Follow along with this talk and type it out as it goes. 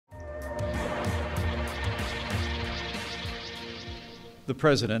the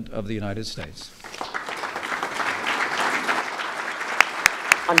President of the United States.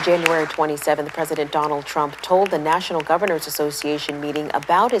 On January 27th, President Donald Trump told the National Governors Association meeting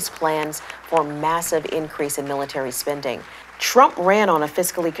about his plans for a massive increase in military spending. Trump ran on a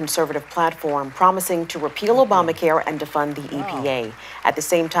fiscally conservative platform, promising to repeal Obamacare and defund the EPA. At the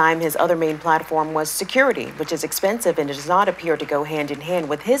same time, his other main platform was security, which is expensive and does not appear to go hand in hand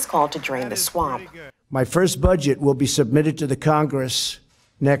with his call to drain the swamp. My first budget will be submitted to the Congress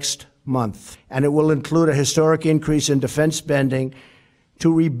next month, and it will include a historic increase in defense spending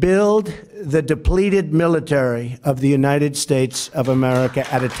to rebuild the depleted military of the United States of America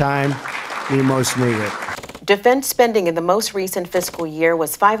at a time we most need it. Defense spending in the most recent fiscal year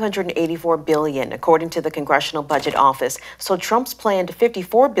was $584 billion, according to the Congressional Budget Office. So Trump's planned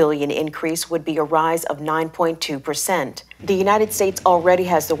 $54 billion increase would be a rise of 9.2%. The United States already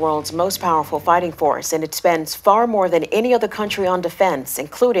has the world's most powerful fighting force, and it spends far more than any other country on defense,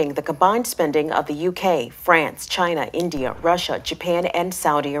 including the combined spending of the UK, France, China, India, Russia, Japan, and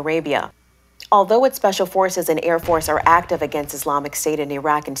Saudi Arabia. Although its special forces and air force are active against Islamic State in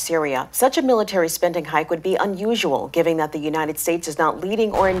Iraq and Syria, such a military spending hike would be unusual, given that the United States is not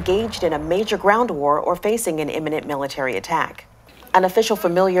leading or engaged in a major ground war or facing an imminent military attack. An official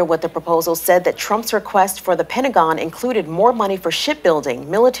familiar with the proposal said that Trump's request for the Pentagon included more money for shipbuilding,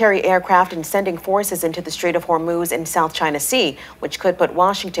 military aircraft, and sending forces into the Strait of Hormuz and South China Sea, which could put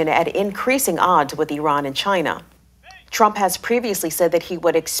Washington at increasing odds with Iran and China. Trump has previously said that he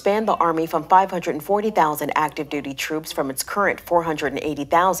would expand the Army from 540,000 active duty troops from its current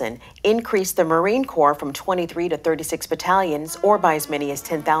 480,000, increase the Marine Corps from 23 to 36 battalions, or by as many as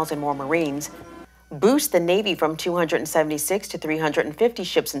 10,000 more Marines, boost the Navy from 276 to 350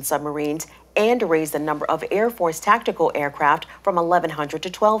 ships and submarines, and raise the number of Air Force tactical aircraft from 1,100 to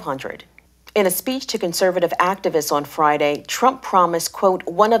 1,200. In a speech to conservative activists on Friday, Trump promised, quote,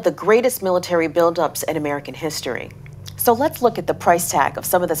 one of the greatest military buildups in American history. So let's look at the price tag of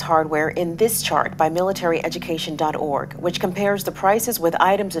some of this hardware in this chart by militaryeducation.org, which compares the prices with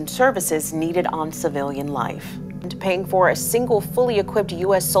items and services needed on civilian life. And paying for a single fully equipped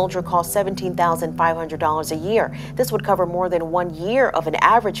U.S. soldier costs $17,500 a year. This would cover more than 1 year of an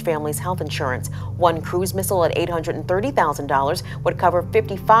average family's health insurance. One cruise missile at $830,000 would cover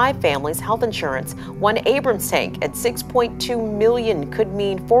 55 families' health insurance. One Abrams tank at $6.2 million could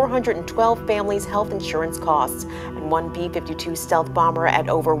mean 412 families' health insurance costs. And one B-52 stealth bomber at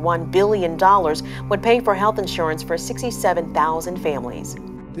over $1 billion would pay for health insurance for 67,000 families.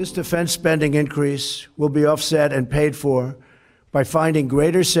 This defense spending increase will be offset and paid for by finding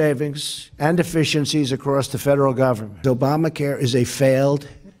greater savings and efficiencies across the federal government. Obamacare is a failed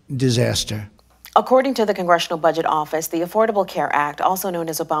disaster. According to the Congressional Budget Office, the Affordable Care Act, also known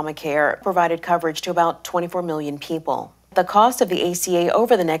as Obamacare, provided coverage to about 24 million people. The cost of the ACA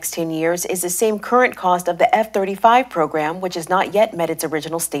over the next 10 years is the same current cost of the F-35 program, which has not yet met its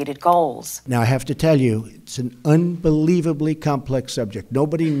original stated goals. Now, I have to tell you, it's an unbelievably complex subject.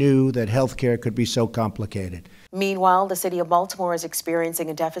 Nobody knew that health care could be so complicated. Meanwhile, the city of Baltimore is experiencing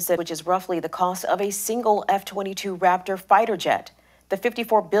a deficit, which is roughly the cost of a single F-22 Raptor fighter jet. The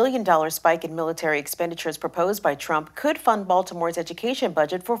 $54 billion spike in military expenditures proposed by Trump could fund Baltimore's education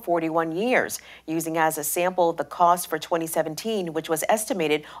budget for 41 years, using as a sample the cost for 2017, which was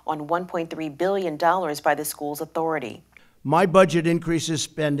estimated on $1.3 billion by the school's authority. My budget increases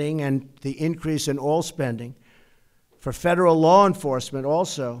spending, and the increase in all spending for federal law enforcement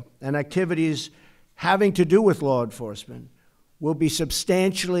also, and activities having to do with law enforcement, will be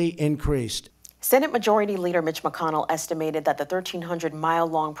substantially increased. Senate Majority Leader Mitch McConnell estimated that the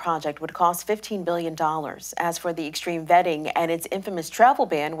 1,300-mile-long project would cost $15 billion. As for the extreme vetting and its infamous travel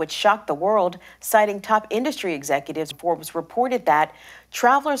ban, which shocked the world, citing top industry executives, Forbes reported that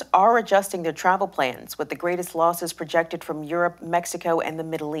travelers are adjusting their travel plans, with the greatest losses projected from Europe, Mexico, and the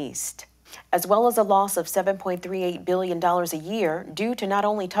Middle East, as well as a loss of $7.38 billion a year due to not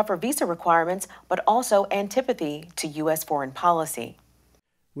only tougher visa requirements, but also antipathy to U.S. foreign policy.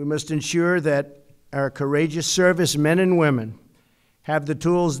 We must ensure that our courageous servicemen and women have the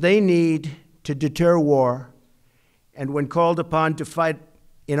tools they need to deter war, and when called upon to fight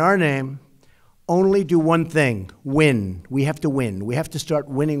in our name, only do one thing: win. We have to win. We have to start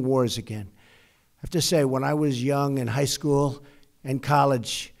winning wars again. I have to say, when I was young in high school and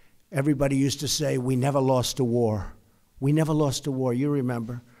college, everybody used to say, we never lost a war. We never lost a war. You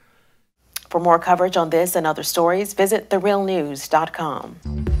remember. For more coverage on this and other stories, visit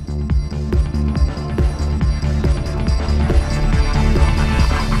therealnews.com.